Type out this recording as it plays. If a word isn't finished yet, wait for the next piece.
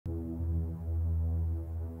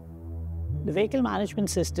The vehicle management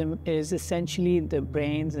system is essentially the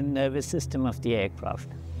brains and nervous system of the aircraft.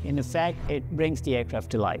 In effect, it brings the aircraft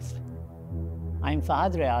to life. I'm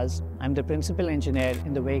Fahad Riaz. I'm the principal engineer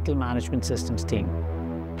in the vehicle management systems team.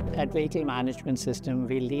 At Vehicle Management System,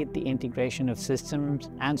 we lead the integration of systems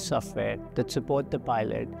and software that support the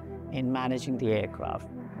pilot in managing the aircraft.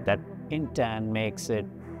 That in turn makes it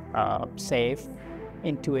safe,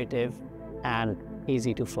 intuitive, and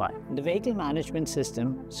easy to fly. The vehicle management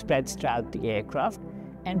system spreads throughout the aircraft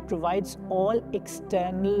and provides all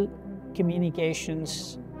external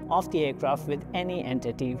communications of the aircraft with any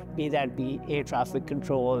entity, be that be air traffic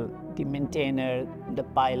control, the maintainer, the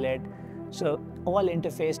pilot. So all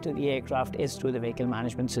interface to the aircraft is through the vehicle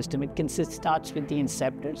management system. It starts with the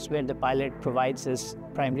inceptors, where the pilot provides his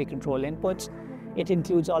primary control inputs. It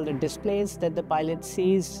includes all the displays that the pilot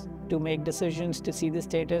sees to make decisions, to see the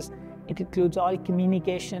status. It includes all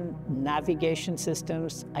communication, navigation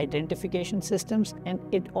systems, identification systems, and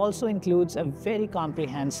it also includes a very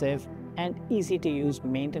comprehensive and easy to use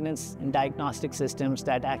maintenance and diagnostic systems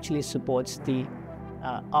that actually supports the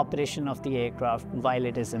operation of the aircraft while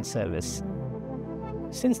it is in service.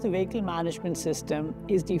 Since the vehicle management system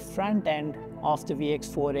is the front end of the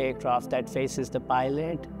VX4 aircraft that faces the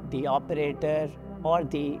pilot, the operator, or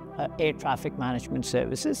the air traffic management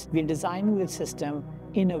services, we're designing the system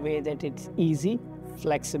in a way that it's easy,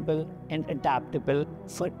 flexible, and adaptable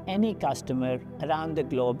for any customer around the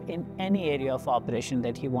globe in any area of operation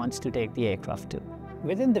that he wants to take the aircraft to.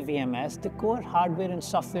 Within the VMS, the core hardware and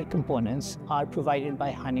software components are provided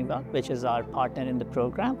by Honeywell, which is our partner in the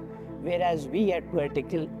program, whereas we at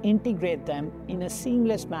Vertical integrate them in a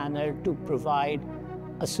seamless manner to provide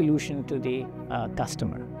a solution to the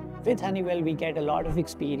customer. With Honeywell, we get a lot of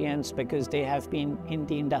experience because they have been in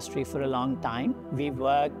the industry for a long time. We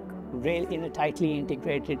work in a tightly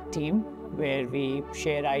integrated team where we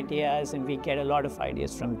share ideas and we get a lot of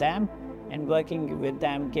ideas from them. And working with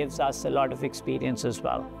them gives us a lot of experience as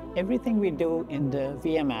well. Everything we do in the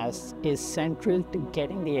VMS is central to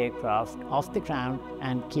getting the aircraft off the ground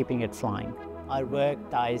and keeping it flying. Our work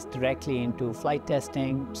ties directly into flight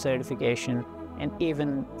testing, certification, and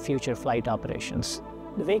even future flight operations.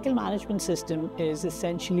 The vehicle management system is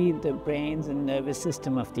essentially the brains and nervous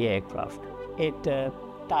system of the aircraft. It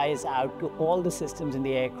ties out to all the systems in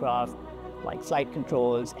the aircraft, like flight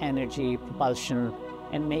controls, energy, propulsion,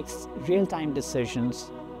 and makes real-time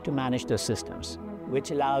decisions to manage those systems,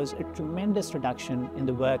 which allows a tremendous reduction in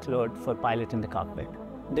the workload for pilot in the cockpit.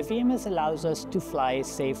 The VMS allows us to fly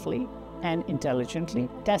safely and intelligently,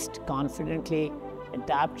 test confidently,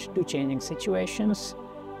 adapt to changing situations,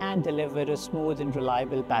 and deliver a smooth and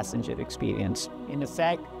reliable passenger experience. In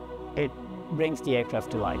effect, it brings the aircraft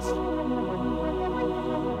to life.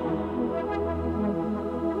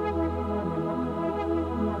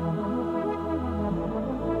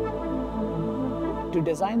 To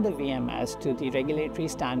design the VMS to the regulatory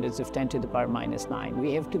standards of 10 to the power minus 9,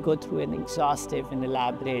 we have to go through an exhaustive and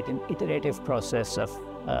elaborate and iterative process of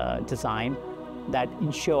design that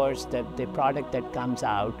ensures that the product that comes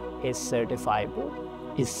out is certifiable,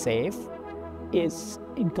 is safe, is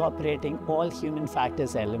incorporating all human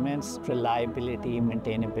factors elements, reliability,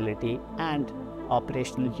 maintainability, and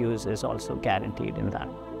operational use is also guaranteed in that.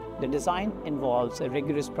 The design involves a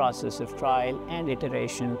rigorous process of trial and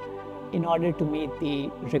iteration in order to meet the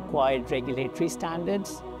required regulatory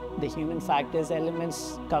standards, the human factors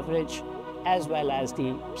elements coverage, as well as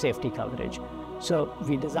the safety coverage. So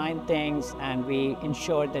we design things and we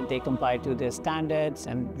ensure that they comply to the standards,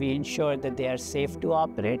 and we ensure that they are safe to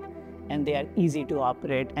operate and they are easy to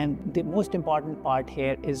operate. And the most important part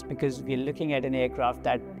here is because we're looking at an aircraft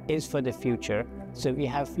that is for the future. So we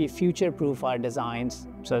future-proof our designs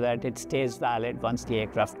so that it stays valid once the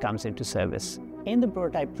aircraft comes into service. In the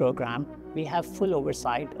prototype program, we have full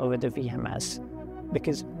oversight over the VMS,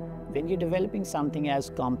 because when you're developing something as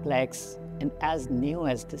complex and as new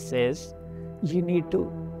as this is, you need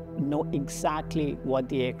to know exactly what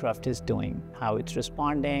the aircraft is doing, how it's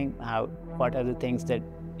responding, what are the things that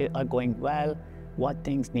are going well, what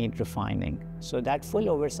things need refining. So that full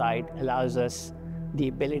oversight allows us the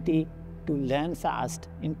ability to learn fast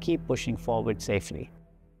and keep pushing forward safely.